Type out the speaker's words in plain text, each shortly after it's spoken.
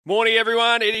Morning,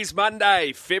 everyone. It is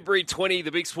Monday, February 20,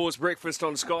 the Big Sports Breakfast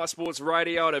on Sky Sports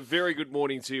Radio. And a very good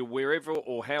morning to you wherever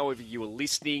or however you are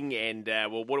listening. And,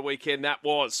 what a weekend that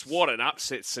was. What an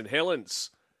upset, St Helens.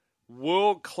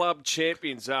 World Club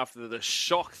champions after the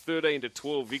shock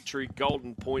 13-12 victory,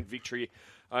 Golden Point victory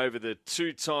over the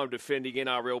two-time defending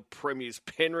NRL premiers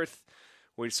Penrith.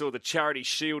 We saw the Charity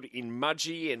Shield in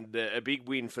Mudgee and a big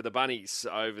win for the Bunnies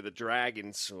over the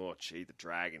Dragons. Oh, gee, the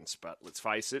Dragons. But let's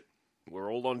face it.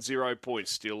 We're all on 0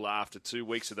 points still after 2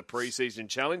 weeks of the pre-season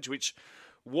challenge, which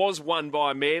was won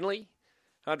by Manly.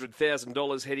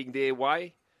 $100,000 heading their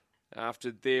way after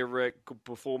their good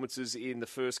performances in the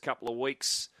first couple of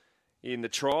weeks in the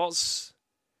trials.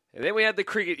 And then we had the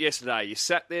cricket yesterday. You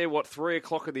sat there, 3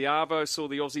 o'clock in the Arvo, saw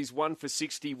the Aussies 1 for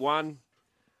 61,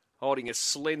 holding a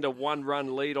slender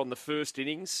one-run lead on the first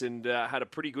innings, and had a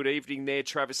pretty good evening there.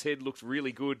 Travis Head looked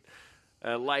really good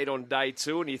late on day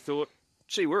 2, and you thought,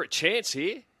 gee, we're a chance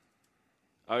here.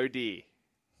 Oh, dear.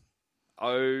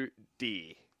 Oh,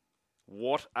 dear.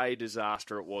 What a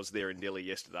disaster it was there in Delhi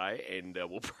yesterday, and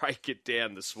we'll break it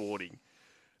down this morning.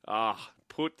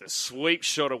 Put the sweep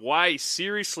shot away.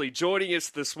 Seriously, joining us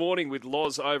this morning with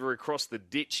Loz over across the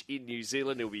ditch in New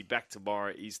Zealand. He'll be back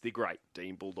tomorrow. Is the great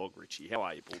Dean Bulldog Richie. How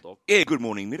are you, Bulldog? Yeah, good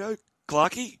morning, Middo.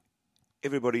 Clarkie,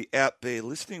 everybody out there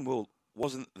listening, well,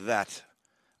 wasn't that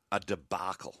a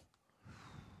debacle?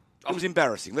 It was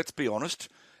embarrassing, let's be honest,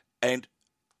 and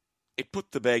it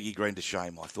put the baggy green to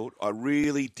shame, I thought. I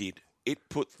really did. It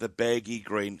put the baggy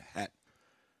green hat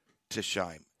to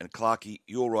shame. And Clarkie,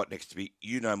 you're right next to me.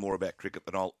 You know more about cricket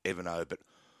than I'll ever know, but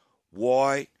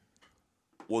why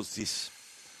was this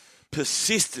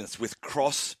persistence with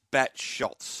cross-bat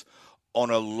shots on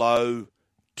a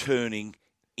low-turning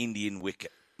Indian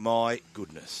wicket? My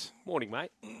goodness. Morning,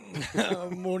 mate.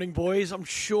 Morning, boys. I'm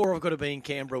sure I've got to be in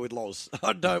Canberra with Loz.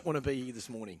 I don't want to be here this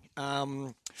morning.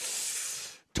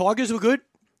 Tigers were good.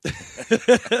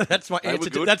 That's my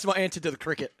answer. That's my answer to the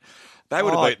cricket. They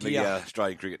would have beaten the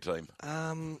Australian cricket team.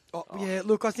 Yeah,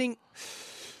 look, I think.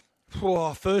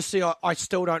 Firstly, I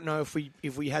still don't know if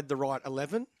we had the right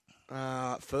 11.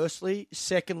 Firstly,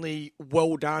 secondly,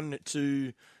 well done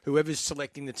to whoever's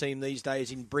selecting the team these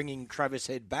days in bringing Travis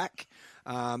Head back.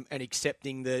 And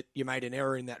accepting that you made an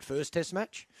error in that first test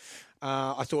match.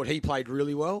 I thought he played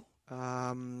really well.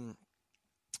 The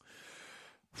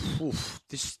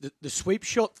sweep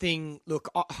shot thing, look,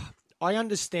 I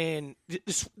understand.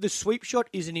 The sweep shot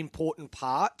is an important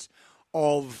part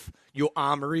of your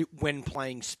armoury when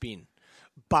playing spin.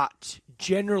 But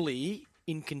generally,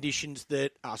 in conditions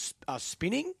that are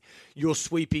spinning, you're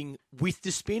sweeping with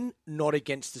the spin, not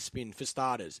against the spin, for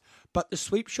starters. But the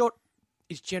sweep shot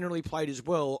is generally played as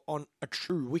well on a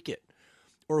true wicket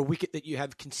or a wicket that you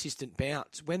have consistent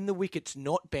bounce. When the wicket's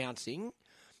not bouncing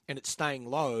and it's staying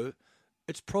low,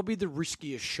 it's probably the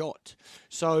riskier shot.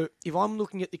 So if I'm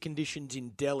looking at the conditions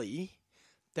in Delhi,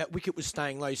 that wicket was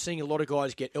staying low. Seeing a lot of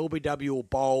guys get LBW or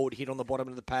bowled, hit on the bottom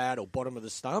of the pad or bottom of the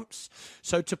stumps.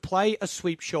 So to play a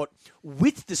sweep shot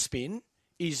with the spin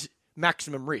is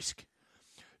maximum risk.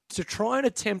 To try and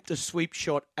attempt a sweep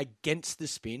shot against the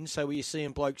spin, so you're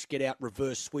seeing blokes get out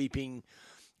reverse sweeping.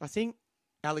 I think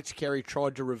Alex Carey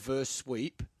tried to reverse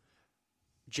sweep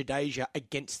Jadeja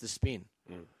against the spin.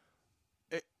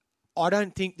 I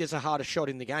don't think there's a harder shot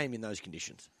in the game in those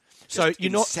conditions. So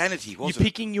you're not insanity,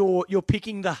 you're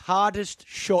picking the hardest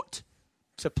shot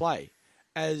to play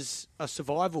as a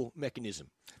survival mechanism.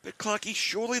 But Clarkie,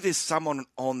 surely there's someone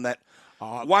on that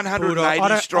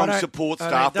 180-strong support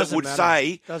staff that would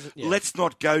say, let's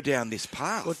not go down this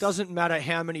path. Well, it doesn't matter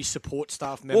how many support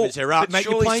staff members there are. Mate,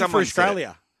 you're playing for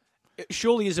Australia.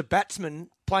 Surely as a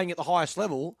batsman playing at the highest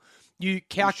level, you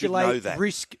calculate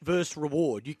risk versus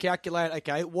reward. You calculate,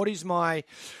 okay, what is my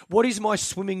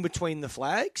swimming between the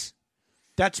flags?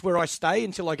 That's where I stay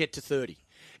until I get to 30.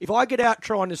 If I get out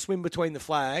trying to swim between the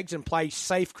flags and play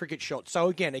safe cricket shots, so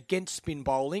again, against spin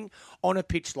bowling on a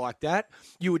pitch like that,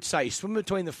 you would say swim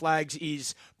between the flags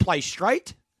is play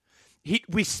straight, hit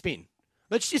with spin.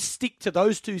 Let's just stick to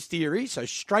those two theories. So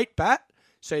straight bat,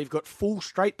 so you've got full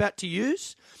straight bat to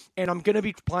use, and I'm going to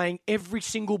be playing every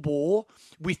single ball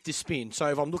with the spin. So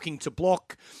if I'm looking to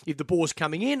block, if the ball's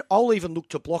coming in, I'll even look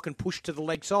to block and push to the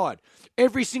leg side.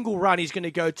 Every single run is going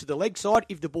to go to the leg side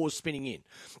if the ball's spinning in.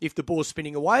 If the ball's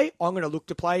spinning away, I'm going to look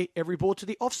to play every ball to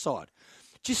the offside.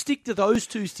 Just stick to those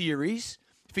two theories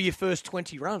for your first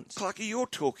 20 runs. Clarkie, you're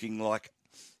talking like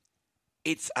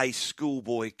it's a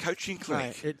schoolboy coaching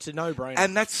clinic. No, it's a no-brainer.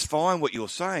 And that's fine what you're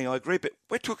saying, I agree, but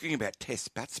we're talking about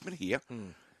test batsmen here.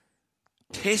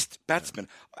 Test batsmen.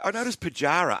 I noticed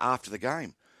Pujara after the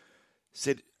game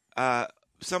said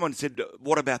someone said,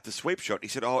 what about the sweep shot? He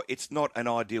said, it's not an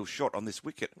ideal shot on this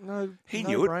wicket. No, he no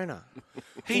knew brainer.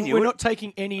 He knew We're it. not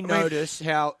taking any notice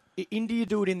how India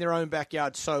do it in their own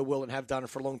backyard so well and have done it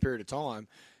for a long period of time.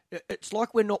 It's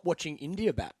like we're not watching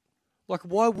India bat. Like,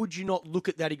 why would you not look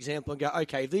at that example and go,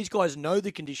 okay, if these guys know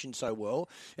the conditions so well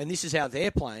and this is how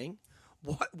they're playing,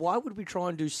 why would we try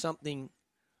and do something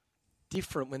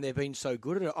different when they've been so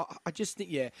good at it? I just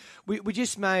think, we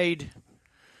just made...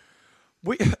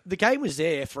 the game was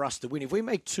there for us to win. If we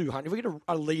make 200, if we get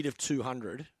a lead of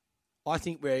 200, I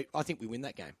think we win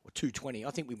that game. Or 220,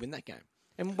 I think we win that game.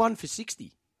 And 1 for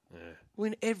 60. Yeah. We're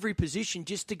in every position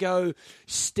just to go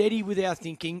steady with our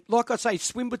thinking. Like I say,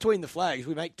 swim between the flags.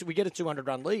 We get a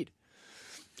 200-run lead.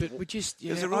 But we just,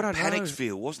 there's a real panic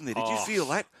feel, wasn't there? Did you feel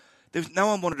that? No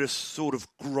one wanted to sort of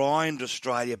grind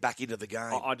Australia back into the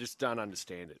game. I just don't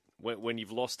understand it. When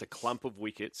you've lost a clump of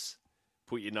wickets,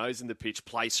 put your nose in the pitch,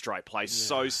 play straight, play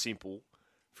so simple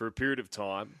for a period of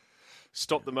time,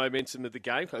 stop the momentum of the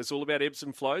game. It's all about ebbs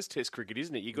and flows, Test cricket,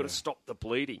 isn't it? You've got to stop the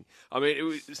bleeding. I mean, it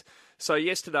was so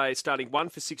yesterday, starting 1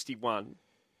 for 61,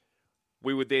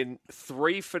 we were then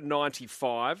 3 for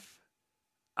 95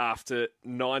 after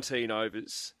 19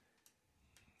 overs,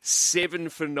 7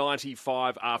 for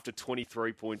 95 after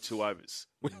 23.2 overs.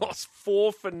 We lost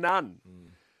 4 for none.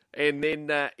 And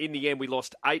then in the end, we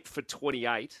lost 8 for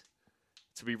 28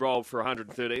 to be rolled for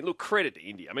 113. Look, credit to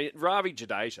India. I mean, Ravi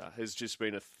Jadeja has just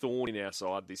been a thorn in our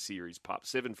side this series, pup.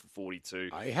 7 for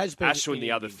 42. He has been Ashwin,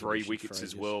 the other 3 wickets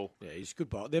as well. Yeah, he's a good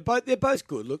bowler. They're both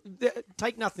good. Look,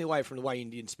 take nothing away from the way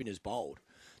Indian spinners bowled.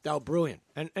 They were brilliant.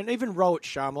 And even Rohit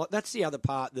Sharma, that's the other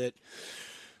part that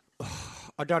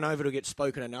I don't know if it'll get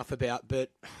spoken enough about, but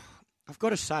I've got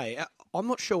to say, I'm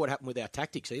not sure what happened with our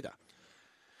tactics either.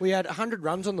 We had 100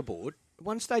 runs on the board. At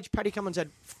one stage, Paddy Cummins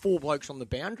had 4 blokes on the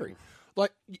boundary.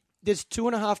 Like, there's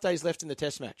 2.5 days left in the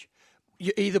test match.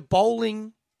 You're either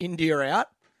bowling India out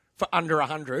for under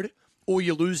 100 or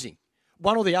you're losing.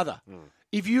 One or the other.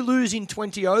 If you lose in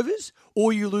 20 overs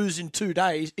or you lose in 2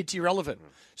 days, it's irrelevant.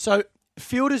 So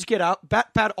fielders get up,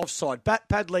 bat pad offside, bat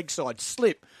pad leg side,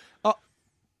 slip.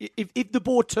 If the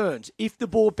ball turns, if the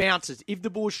ball bounces, if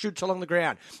the ball shoots along the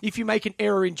ground, if you make an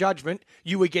error in judgment,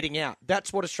 you were getting out.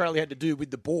 That's what Australia had to do with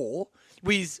the ball.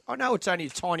 I know it's only a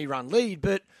tiny run lead,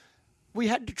 but we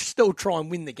had to still try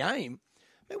and win the game.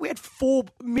 We had 4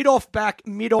 mid-off back,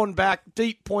 mid-on back,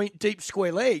 deep point, deep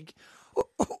square leg.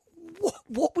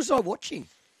 What was I watching?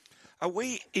 Are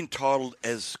we entitled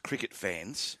as cricket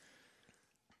fans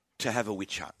to have a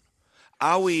witch hunt?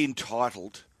 Are we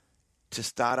entitled to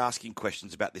start asking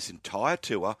questions about this entire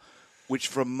tour, which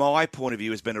from my point of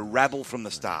view has been a rabble from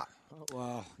the start?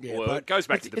 Well, yeah, well, it goes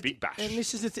back to the Big Bash, and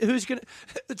this is who's going to.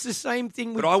 It's the same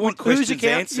thing. But I want questions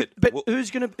answered. But who's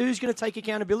going to take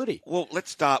accountability? Well,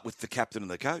 let's start with the captain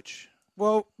and the coach.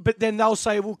 Well, but then they'll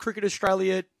say, "Well, Cricket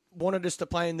Australia wanted us to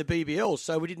play in the BBL,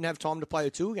 so we didn't have time to play a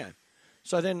tour game."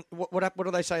 So then, what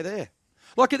do they say there?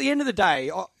 Like, at the end of the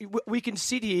day, we can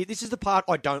sit here. This is the part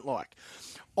I don't like.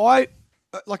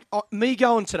 Me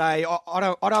going today, I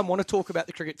don't want to talk about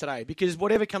the cricket today because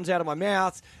whatever comes out of my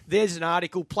mouth, there's an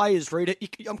article, players read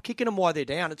it. I'm kicking them while they're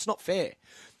down. It's not fair.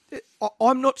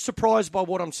 I'm not surprised by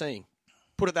what I'm seeing.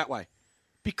 Put it that way.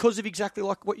 Because of exactly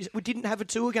like what you said. We didn't have a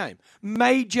tour game.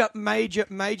 Major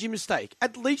mistake.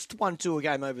 At least one tour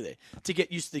game over there to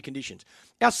get used to the conditions.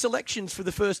 Our selections for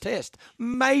the first test.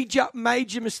 Major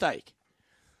mistake.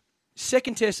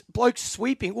 Second test, blokes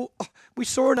sweeping. Well, we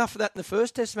saw enough of that in the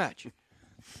first test match.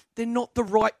 They're not the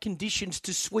right conditions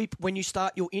to sweep when you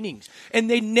start your innings. And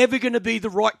they're never going to be the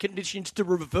right conditions to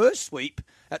reverse sweep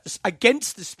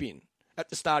against the spin at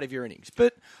the start of your innings.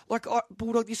 But,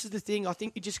 Bulldog, this is the thing. I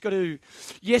think you just got to...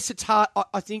 Yes, it's hard.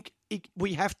 I think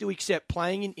we have to accept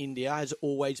playing in India has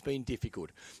always been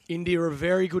difficult. India are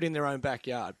very good in their own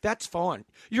backyard. That's fine.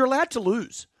 You're allowed to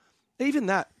lose. Even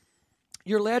that.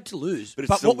 You're allowed to lose. But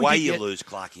it's the way you lose,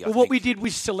 Clarkie, what we did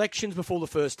with selections before the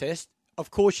first test,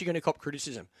 of course you're going to cop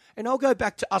criticism. And I'll go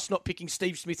back to us not picking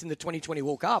Steve Smith in the 2020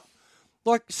 World Cup.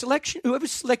 Like, selection,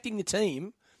 whoever's selecting the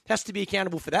team has to be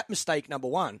accountable for that mistake, number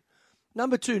one.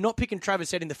 Number two, not picking Travis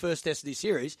Head in the first test of this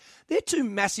series. They're 2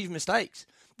 massive mistakes.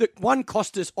 That one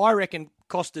I reckon,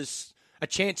 cost us a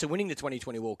chance of winning the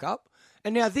 2020 World Cup.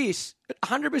 And now this,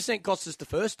 100% cost us the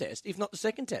first test, if not the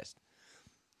second test.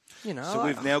 You know, so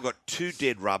we've now got 2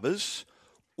 dead rubbers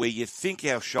where you think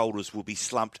our shoulders will be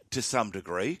slumped to some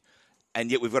degree, and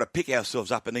yet we've got to pick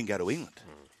ourselves up and then go to England.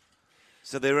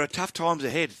 So there are tough times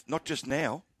ahead, not just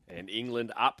now. And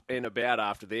England up and about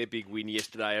after their big win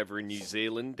yesterday over in New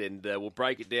Zealand. And we'll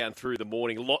break it down through the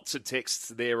morning. Lots of texts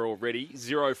there already.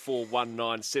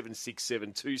 0419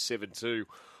 767 272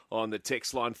 on the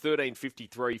text line.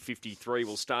 135353.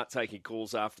 We'll start taking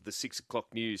calls after the 6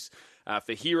 o'clock news.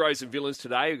 For heroes and villains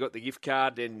today, we've got the gift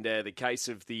card and the case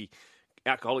of the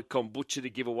alcoholic kombucha to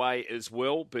give away as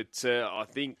well. But I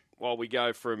think while we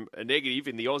go from a negative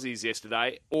in the Aussies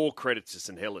yesterday, all credit to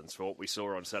St Helens for what we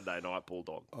saw on Saturday night,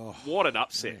 Bulldog. Oh, what an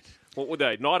upset. Man. What were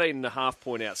they?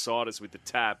 19.5-point outsiders with the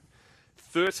tab.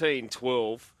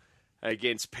 13-12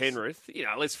 against Penrith. You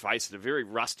know, let's face it, a very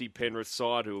rusty Penrith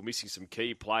side who are missing some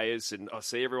key players. And I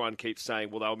see everyone keeps saying,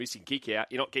 well, they were missing Kikau.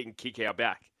 You're not getting Kikau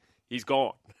back. He's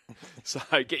gone. So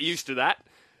get used to that.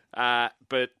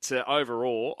 But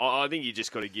overall, I think you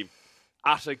just got to give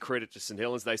utter credit to St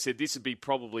Helens. They said this would be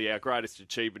probably our greatest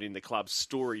achievement in the club's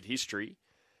storied history.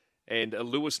 And a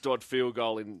Lewis Dodd field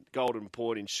goal in Golden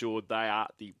Point ensured they are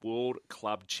the World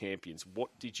Club Champions.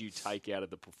 What did you take out of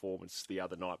the performance the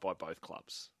other night by both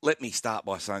clubs? Let me start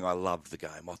by saying I loved the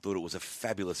game. I thought it was a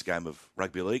fabulous game of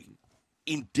rugby league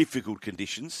in difficult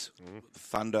conditions,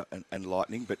 thunder and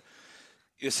lightning. But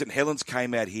St Helens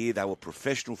came out here. They were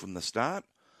professional from the start.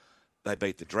 They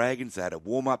beat the Dragons. They had a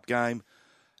warm-up game.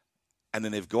 And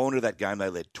then they've gone to that game. They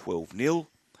led 12-0.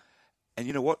 And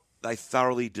you know what? They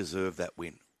thoroughly deserved that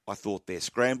win. I thought their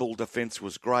scramble defence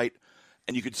was great.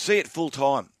 And you could see it full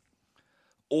time.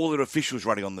 All their officials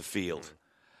running on the field.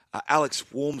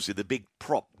 Alex Walmsley, the big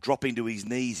prop, dropping to his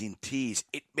knees in tears.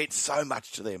 It meant so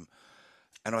much to them.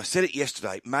 And I said it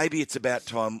yesterday. Maybe it's about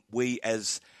time we,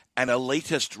 as an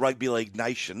elitist rugby league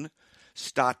nation,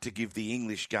 start to give the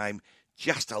English game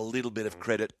just a little bit of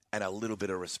credit and a little bit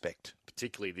of respect.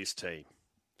 Particularly this team,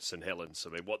 St Helens.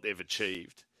 I mean, what they've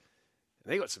achieved.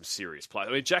 They got some serious players.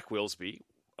 I mean, Jack Wellesby,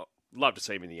 love to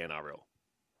see him in the NRL.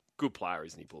 Good player,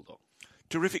 isn't he, Bulldog?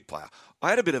 Terrific player. I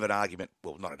had a bit of an argument,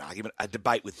 well, not an argument, a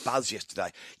debate with Buzz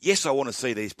yesterday. Yes, I want to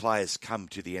see these players come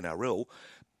to the NRL,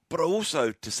 but I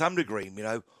also, to some degree,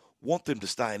 want them to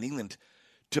stay in England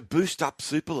to boost up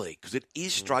Super League because it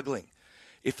is struggling.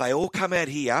 If they all come out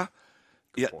here,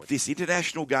 this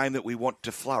international game that we want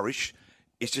to flourish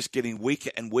is just getting weaker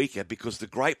and weaker because the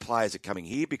great players are coming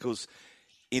here because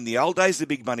in the old days, the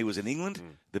big money was in England.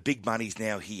 The big money's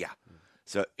now here.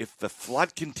 So if the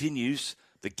flood continues,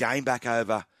 the game back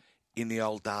over in the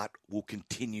old dart will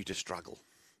continue to struggle.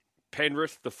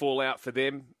 Penrith, the fallout for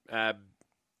them,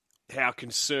 how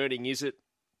concerning is it?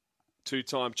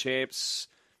 Two-time champs,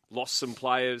 lost some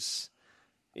players.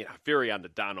 Very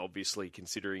underdone, obviously,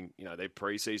 considering, their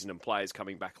pre-season and players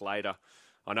coming back later.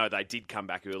 I know they did come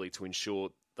back early to ensure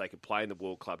they could play in the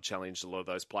World Club Challenge, a lot of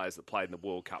those players that played in the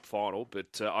World Cup final.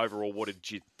 But overall, what did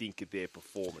you think of their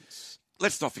performance?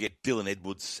 Let's not forget Dylan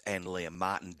Edwards and Liam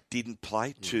Martin didn't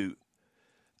play, two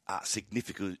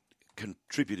significant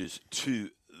contributors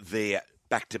to their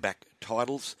back-to-back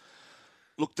titles.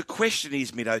 Look, the question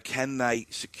is, Mido, can they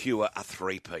secure a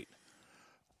three-peat?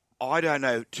 I don't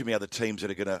know too many other teams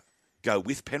that are going to go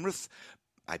with Penrith.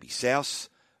 Maybe South,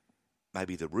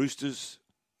 maybe the Roosters,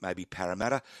 maybe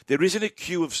Parramatta. There isn't a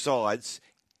queue of sides,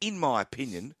 in my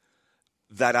opinion,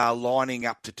 that are lining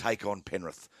up to take on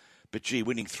Penrith. But, gee,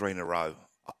 winning 3 in a row,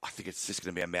 I think it's just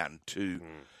going to be a mountain too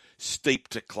steep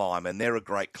to climb. And they're a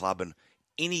great club. And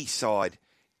any side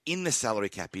in the salary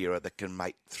cap era that can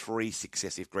make 3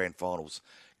 successive grand finals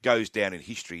goes down in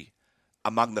history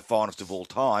among the finest of all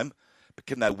time. But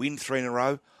can they win 3 in a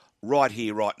row? Right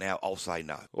here, right now, I'll say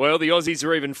no. Well, the Aussies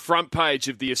are even front page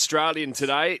of the Australian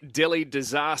today. Delhi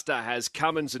disaster has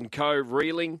Cummins and co.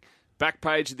 reeling. Back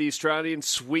page of the Australian,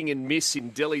 swing and miss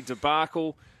in Delhi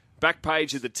debacle. Back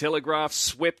page of the Telegraph,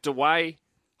 swept away.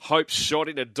 Hopes shot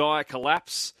in a dire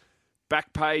collapse.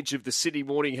 Back page of the Sydney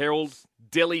Morning Herald,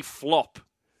 Delhi flop.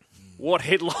 What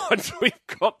headlines we've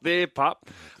got there, pup.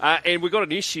 And we've got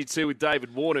an issue, too, with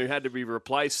David Warner, who had to be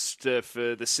replaced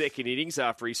for the second innings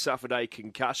after he suffered a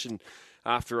concussion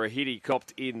after a hit he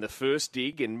copped in the first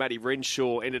dig. And Matty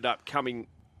Renshaw ended up coming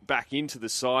back into the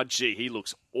side. Gee, he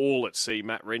looks all at sea,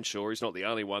 Matt Renshaw. He's not the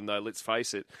only one, though, let's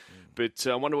face it. But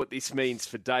I wonder what this means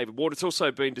for David Warner. It's also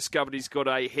been discovered he's got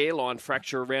a hairline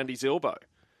fracture around his elbow.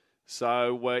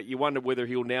 So you wonder whether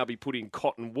he'll now be put in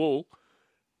cotton wool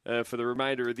for the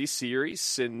remainder of this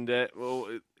series. And,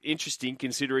 interesting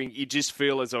considering you just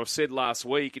feel, as I said last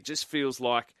week, it just feels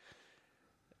like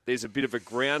there's a bit of a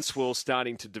groundswell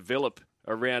starting to develop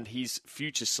around his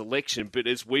future selection. But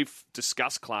as we've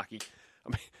discussed, Clarkie, I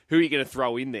mean, who are you going to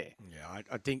throw in there? Yeah,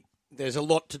 I think there's a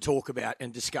lot to talk about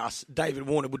and discuss. David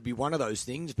Warner would be one of those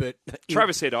things, but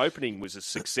Travis Head opening was a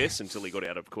success until he got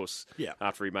out, of course,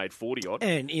 after he made 40-odd.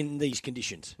 And in these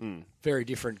conditions, very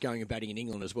different going and batting in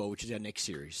England as well, which is our next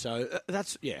series. So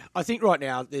I think right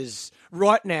now this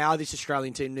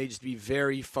Australian team needs to be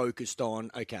very focused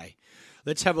on, okay,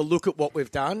 let's have a look at what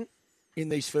we've done in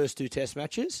these first 2 test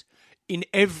matches in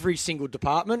every single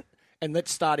department, and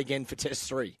let's start again for test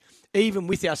 3, even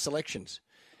with our selections.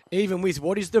 Even with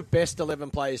what is the best 11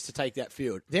 players to take that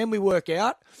field. Then we work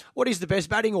out what is the best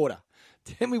batting order.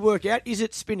 Then we work out, is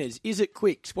it spinners? Is it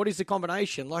quicks? What is the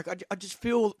combination? Like, I just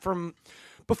feel from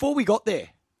before we got there,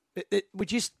 we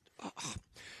just...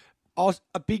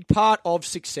 a big part of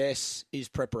success is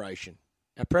preparation.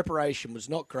 Our preparation was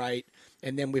not great,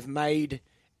 and then we've made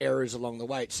errors along the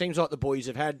way. It seems like the boys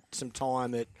have had some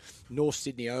time at North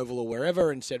Sydney Oval or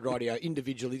wherever and said, rightio,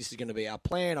 individually this is going to be our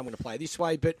plan. I'm going to play this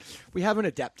way, but we haven't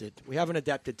adapted. We haven't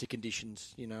adapted to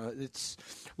conditions. You know, it's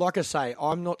like I say,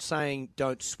 I'm not saying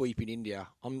don't sweep in India.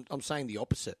 I'm saying the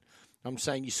opposite. I'm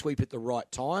saying you sweep at the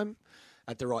right time,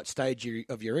 at the right stage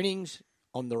of your innings,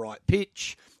 on the right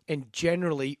pitch, and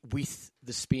generally with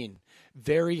the spin.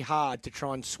 Very hard to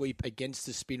try and sweep against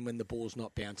the spin when the ball's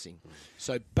not bouncing.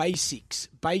 So basics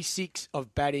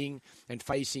of batting and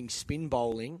facing spin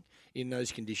bowling in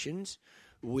those conditions,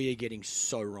 we are getting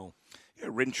so wrong. Yeah,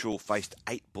 Renshaw faced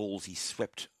 8 balls. He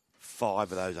swept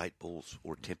 5 of those 8 balls,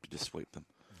 or attempted to sweep them.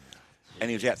 And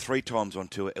he was out 3 times on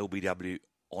tour LBW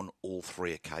on all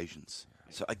 3 occasions.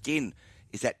 So again,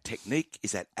 is that technique?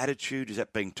 Is that attitude? Is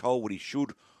that being told what he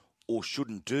should or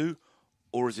shouldn't do?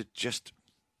 Or is it just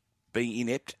being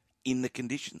inept in the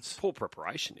conditions? Poor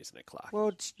preparation, isn't it, Clark?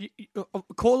 Well,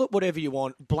 call it whatever you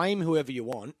want. Blame whoever you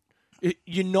want.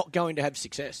 You're not going to have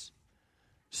success.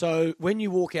 So when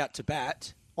you walk out to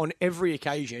bat, on every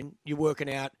occasion, you're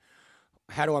working out,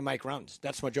 how do I make runs?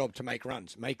 That's my job, to make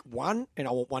runs. Make 1, and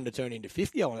I want 1 to turn into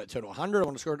 50. I want it to turn to 100. I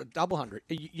want to score it at double 100.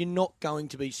 You're not going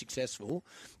to be successful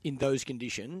in those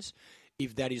conditions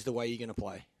if that is the way you're going to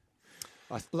play.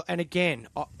 And again,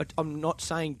 I'm not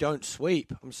saying don't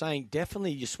sweep. I'm saying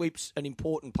definitely your sweep's an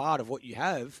important part of what you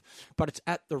have, but it's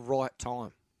at the right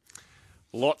time.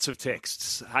 Lots of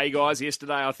texts. Hey guys,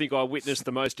 yesterday I think I witnessed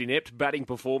the most inept batting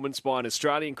performance by an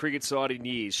Australian cricket side in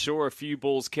years. Sure, a few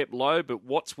balls kept low, but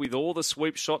what's with all the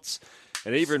sweep shots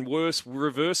and even worse,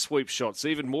 reverse sweep shots?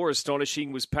 Even more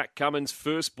astonishing was Pat Cummins'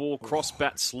 first ball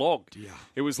cross-bat slog. Dear.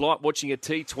 It was like watching a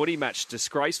T20 match.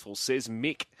 Disgraceful, says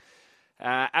Mick.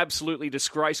 Absolutely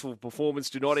disgraceful performance.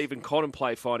 Do not even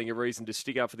contemplate finding a reason to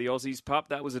stick up for the Aussies, pup.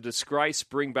 That was a disgrace.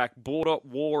 Bring back Border,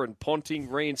 War and Ponting.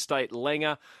 Reinstate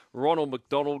Langer. Ronald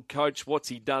McDonald, coach. What's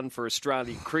he done for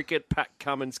Australian cricket? Pat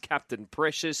Cummins, captain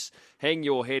precious. Hang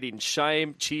your head in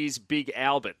shame. Cheers, Big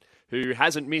Albert, who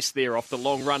hasn't missed there off the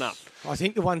long run-up. I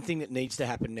think the one thing that needs to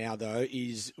happen now, though,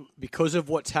 is because of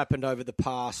what's happened over the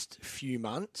past few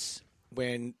months,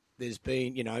 when there's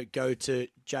been, go to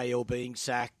JL being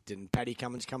sacked and Paddy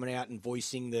Cummins coming out and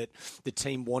voicing that the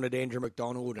team wanted Andrew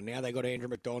McDonald and now they got Andrew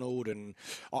McDonald. And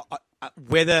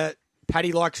whether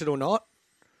Paddy likes it or not,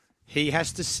 he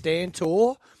has to stand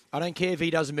tall. I don't care if he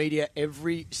does media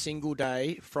every single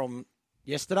day from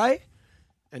yesterday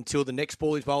until the next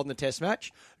ball is bowled in the test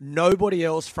match. Nobody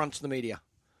else fronts the media.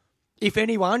 If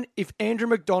anyone, if Andrew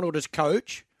McDonald as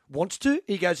coach wants to,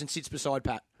 he goes and sits beside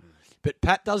Pat. But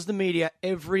Pat does the media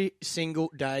every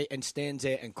single day and stands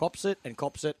there and cops it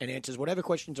and answers whatever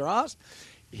questions are asked.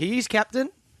 He is captain.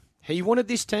 He wanted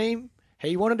this team.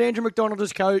 He wanted Andrew McDonald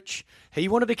as coach. He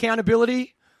wanted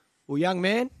accountability. Well, young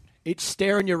man, it's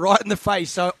staring you right in the face.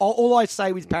 So all I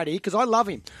say with Paddy, because I love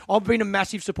him, I've been a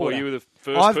massive supporter. Well, you were the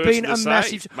first person to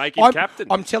say, make him captain.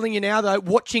 I'm telling you now, though,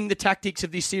 watching the tactics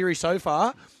of this series so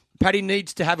far, Paddy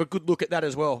needs to have a good look at that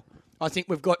as well. I think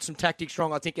we've got some tactics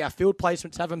wrong. I think our field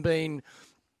placements haven't been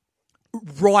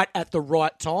right at the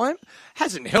right time.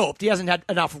 Hasn't helped. He hasn't had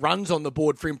enough runs on the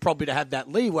board for him probably to have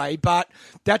that leeway, but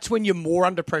that's when you're more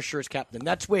under pressure as captain.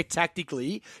 That's where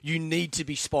tactically you need to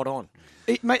be spot on.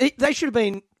 They should have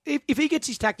been, if he gets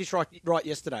his tactics right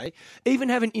yesterday, even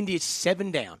having India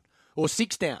 7 down or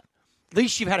 6 down, at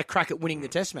least you've had a crack at winning the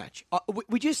test match.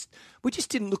 We just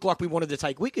didn't look like we wanted to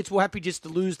take wickets. We're happy just to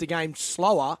lose the game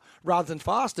slower rather than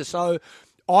faster. So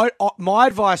my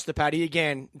advice to Paddy,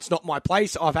 again, it's not my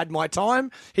place. I've had my time.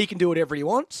 He can do whatever he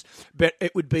wants. But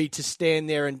it would be to stand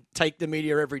there and take the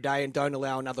media every day and don't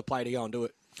allow another player to go and do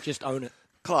it. Just own it.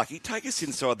 Clarkie, take us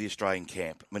inside the Australian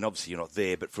camp. I mean, obviously you're not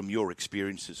there, but from your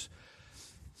experiences,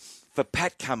 for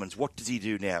Pat Cummins, what does he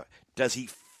do now? Does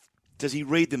he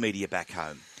read the media back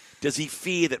home? Does he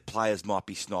fear that players might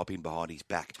be sniping behind his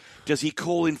back? Does he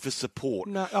call in for support?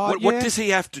 No, what does he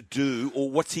have to do, or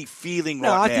what's he feeling right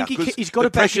now? I think he's got to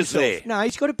back himself. No,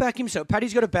 he's got to back himself.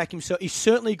 Paddy's got to back himself. He's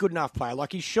certainly a good enough player.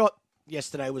 Like, he's shot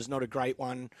yesterday was not a great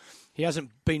one. He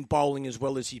hasn't been bowling as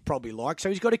well as he'd probably like, so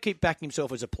he's got to keep backing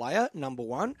himself as a player, number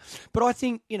one. But I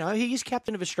think, he is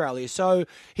captain of Australia, so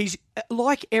he's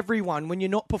like everyone. When you're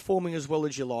not performing as well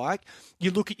as you like,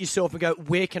 you look at yourself and go,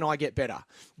 where can I get better?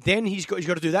 Then he's got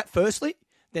to do that firstly.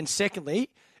 Then secondly,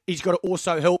 he's got to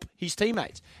also help his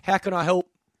teammates. How can I help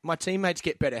my teammates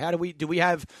get better? How do we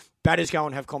have batters go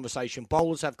and have conversation,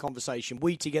 bowlers have conversation,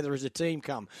 we together as a team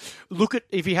come.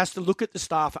 If he has to look at the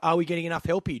staff, are we getting enough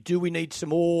help here? Do we need some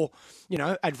more,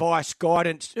 advice,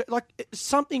 guidance? Like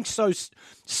something so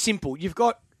simple. You've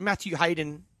got Matthew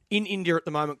Hayden in India at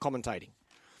the moment commentating.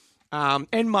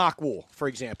 And Mark Waugh, for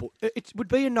example. It would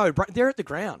be a no-brainer. They're at the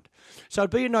ground. So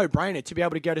it'd be a no-brainer to be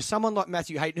able to go to someone like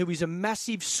Matthew Hayden, who is a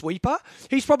massive sweeper.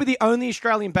 He's probably the only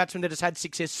Australian batsman that has had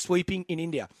success sweeping in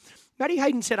India. Matty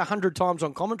Hayden said 100 times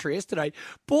on commentary yesterday,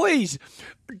 boys,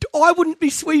 I wouldn't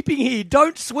be sweeping here.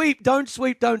 Don't sweep, don't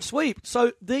sweep, don't sweep.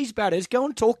 So these batters, go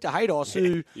and talk to Haydos,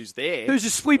 who's a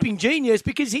sweeping genius,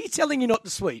 because he's telling you not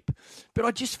to sweep. But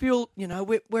I just feel,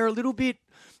 we're a little bit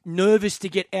nervous to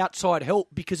get outside help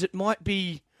because it might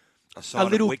be a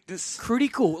little weakness.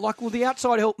 Critical. The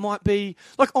outside help might be...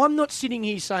 I'm not sitting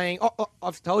here saying,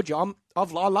 I've told you, I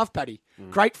love Paddy.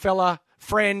 Great fella,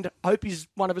 friend, hope he's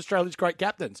one of Australia's great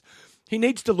captains. He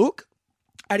needs to look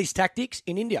at his tactics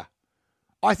in India,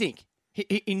 I think.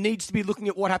 He needs to be looking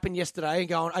at what happened yesterday and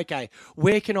going, okay,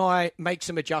 where can I make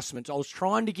some adjustments? I was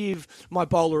trying to give my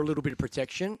bowler a little bit of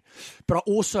protection, but I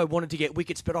also wanted to get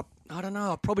wickets, but I don't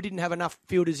know, I probably didn't have enough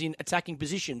fielders in attacking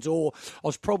positions, or I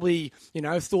was probably,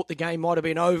 thought the game might have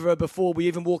been over before we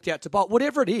even walked out to bowl,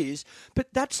 whatever it is.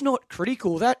 But that's not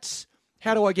critical. That's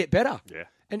how do I get better? Yeah.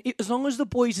 And as long as the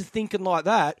boys are thinking like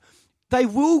that, they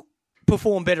will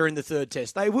perform better in the third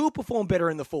test. They will perform better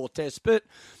in the fourth test. But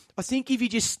I think if you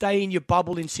just stay in your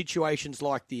bubble in situations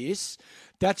like this,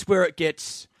 that's where it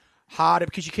gets harder,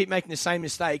 because you keep making the same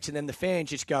mistakes and then the fans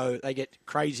just they get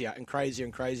crazier and crazier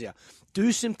and crazier.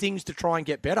 Do some things to try and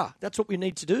get better. That's what we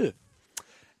need to do.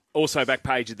 Also, back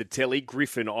page of the telly,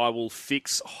 Griffin, I will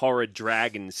fix horrid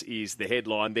Dragons is the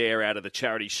headline there out of the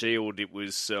Charity Shield. It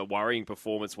was a worrying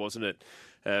performance, wasn't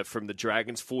it, from the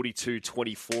Dragons?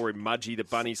 42-24 in Mudgee. The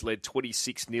Bunnies led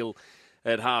 26-0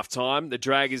 at half-time. The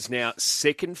Dragons now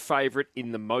second favourite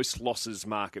in the most losses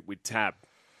market with Tab.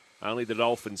 Only the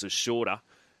Dolphins are shorter.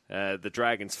 The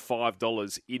Dragons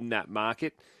 $5 in that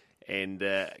market. And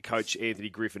Coach Anthony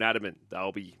Griffin adamant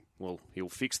he'll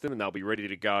fix them and they'll be ready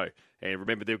to go. And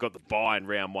remember, they've got the bye in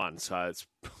round one, so I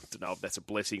don't know if that's a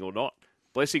blessing or not.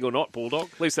 Blessing or not, Bulldog?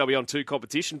 At least they'll be on 2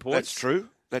 competition points.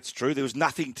 That's true. There was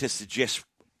nothing to suggest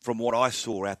from what I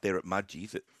saw out there at Mudgee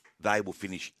that they will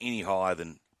finish any higher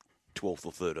than 12th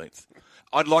or 13th.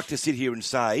 I'd like to sit here and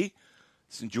say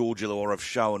St George Illawarra have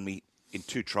shown me in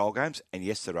 2 trial games, and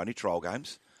yes, they're only trial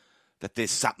games, that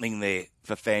there's something there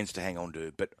for fans to hang on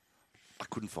to, but I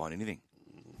couldn't find anything.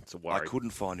 It's a worry. I couldn't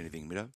find anything, Middo.